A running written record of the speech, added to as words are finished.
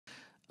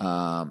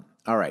All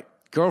right.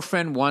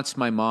 Girlfriend wants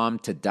my mom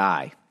to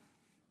die.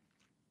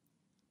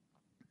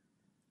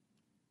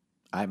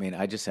 I mean,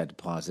 I just had to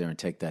pause there and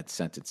take that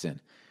sentence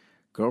in.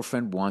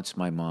 Girlfriend wants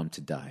my mom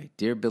to die.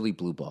 Dear Billy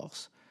Blue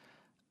Balls.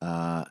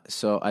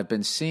 So I've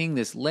been seeing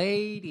this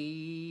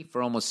lady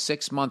for almost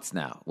 6 months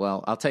now.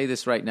 Well, I'll tell you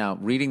this right now.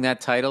 Reading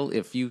that title,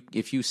 if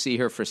you see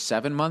her for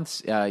 7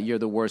 months, you're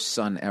the worst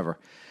son ever.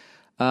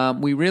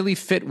 We really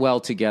fit well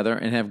together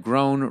and have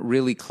grown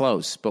really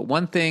close. But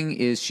one thing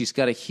is she's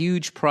got a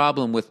huge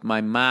problem with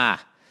my ma.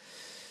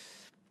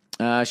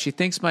 She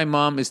thinks my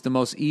mom is the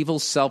most evil,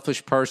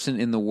 selfish person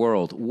in the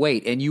world.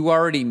 Wait, and you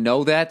already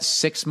know that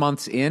 6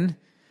 months in?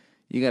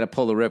 You got to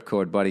pull the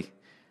ripcord, buddy.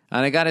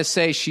 And I got to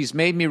say, she's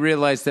made me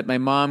realize that my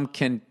mom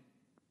can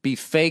be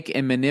fake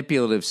and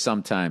manipulative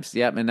sometimes.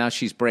 Yep, and now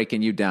she's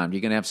breaking you down.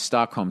 You're going to have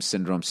Stockholm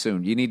Syndrome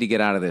soon. You need to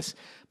get out of this.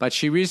 But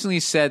she recently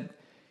said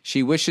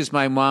she wishes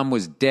my mom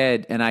was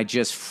dead, and I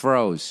just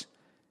froze.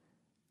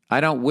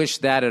 I don't wish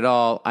that at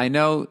all. I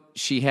know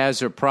she has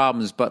her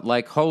problems, but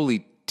like,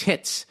 holy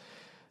tits,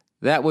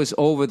 that was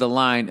over the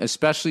line,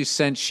 especially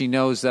since she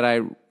knows that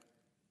I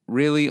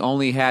really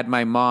only had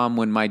my mom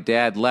when my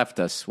dad left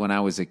us when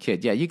I was a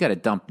kid. Yeah, you got to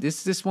dump.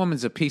 This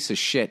woman's a piece of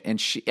shit,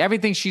 and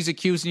everything she's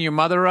accusing your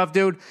mother of,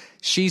 dude,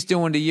 she's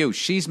doing to you.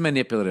 She's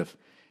manipulative,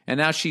 and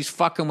now she's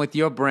fucking with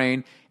your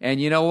brain,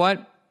 and you know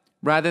what?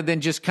 Rather than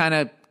just kind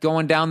of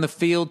going down the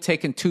field,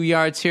 taking 2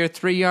 yards here,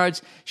 3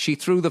 yards, she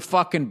threw the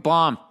fucking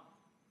bomb.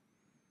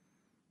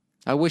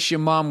 I wish your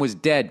mom was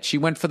dead. She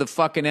went for the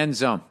fucking end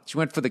zone. She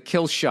went for the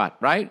kill shot,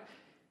 right?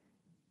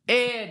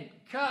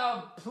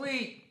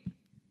 Incomplete.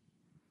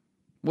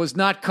 Was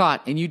not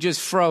caught, and you just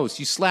froze.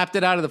 You slapped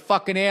it out of the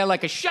fucking air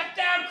like a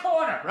shutdown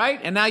corner, right?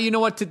 And now you know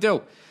what to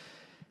do.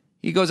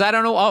 He goes, I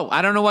don't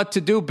know what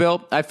to do,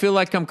 Bill. I feel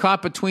like I'm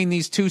caught between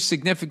these two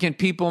significant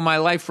people in my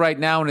life right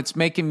now, and it's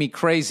making me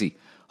crazy.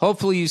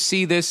 Hopefully you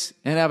see this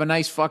and have a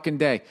nice fucking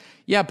day.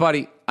 Yeah,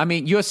 buddy. I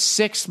mean, you're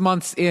 6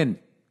 months in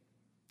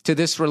to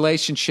this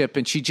relationship,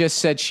 and she just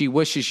said she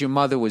wishes your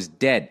mother was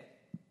dead.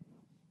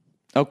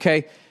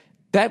 Okay?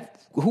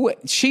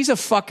 She's a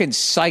fucking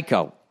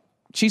psycho.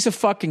 She's a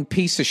fucking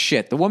piece of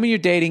shit. The woman you're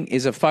dating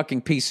is a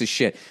fucking piece of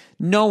shit.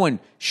 No one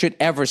should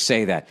ever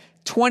say that.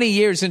 20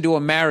 years into a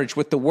marriage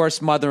with the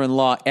worst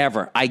mother-in-law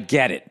ever. I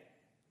get it.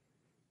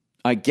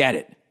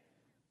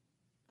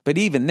 But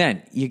even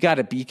then, you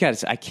gotta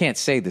say, I can't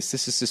say this.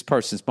 This is this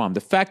person's mom.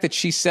 The fact that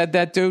she said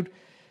that, dude,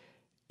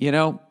 you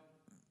know,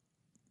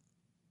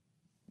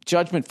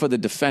 judgment for the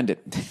defendant.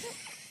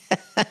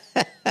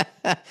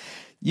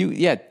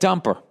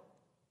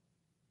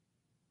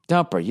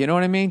 Dump her. You know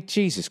what I mean?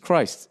 Jesus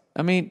Christ.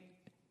 I mean,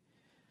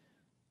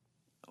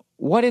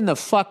 what in the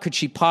fuck could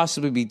she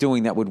possibly be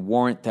doing that would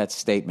warrant that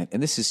statement?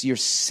 And this is, you're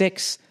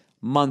 6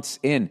 months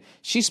in.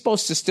 She's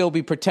supposed to still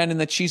be pretending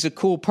that she's a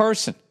cool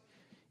person.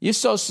 You're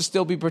supposed to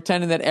still be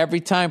pretending that every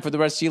time for the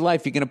rest of your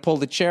life you're going to pull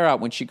the chair out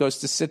when she goes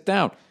to sit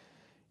down.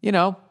 You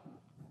know,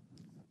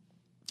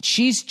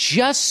 she's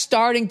just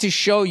starting to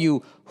show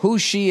you who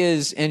she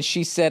is, and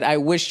she said, I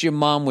wish your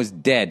mom was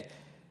dead.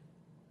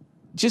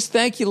 Just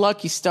thank you,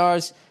 lucky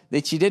stars,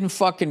 that you didn't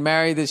fucking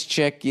marry this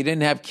chick, you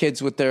didn't have kids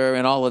with her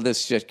and all of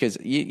this shit, because,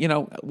 you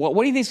know, what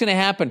do you think's going to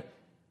happen?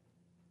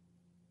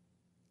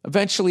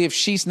 Eventually, if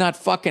she's not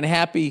fucking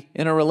happy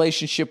in a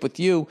relationship with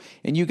you,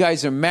 and you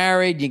guys are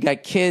married, you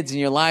got kids, and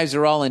your lives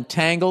are all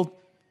entangled,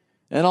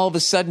 and all of a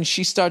sudden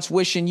she starts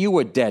wishing you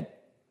were dead.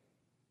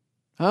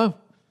 Huh?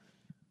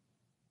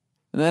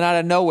 And then out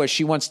of nowhere,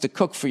 she wants to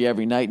cook for you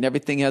every night, and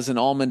everything has an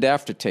almond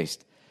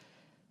aftertaste.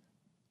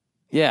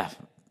 Yeah,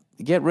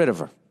 get rid of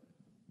her.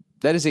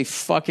 That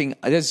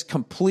is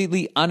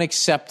completely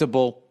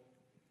unacceptable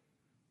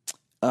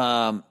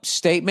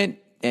statement,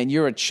 and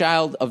you're a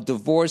child of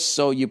divorce,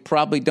 so you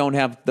probably don't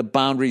have the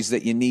boundaries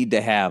that you need to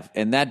have.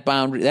 And that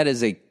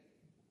is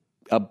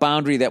a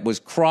boundary that was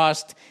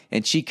crossed,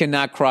 and she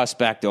cannot cross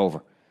back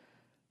over.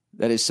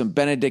 That is some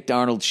Benedict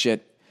Arnold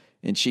shit,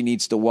 and she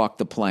needs to walk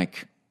the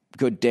plank.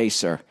 Good day,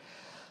 sir.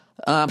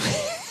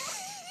 It's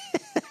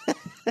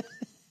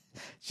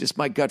just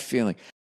my gut feeling.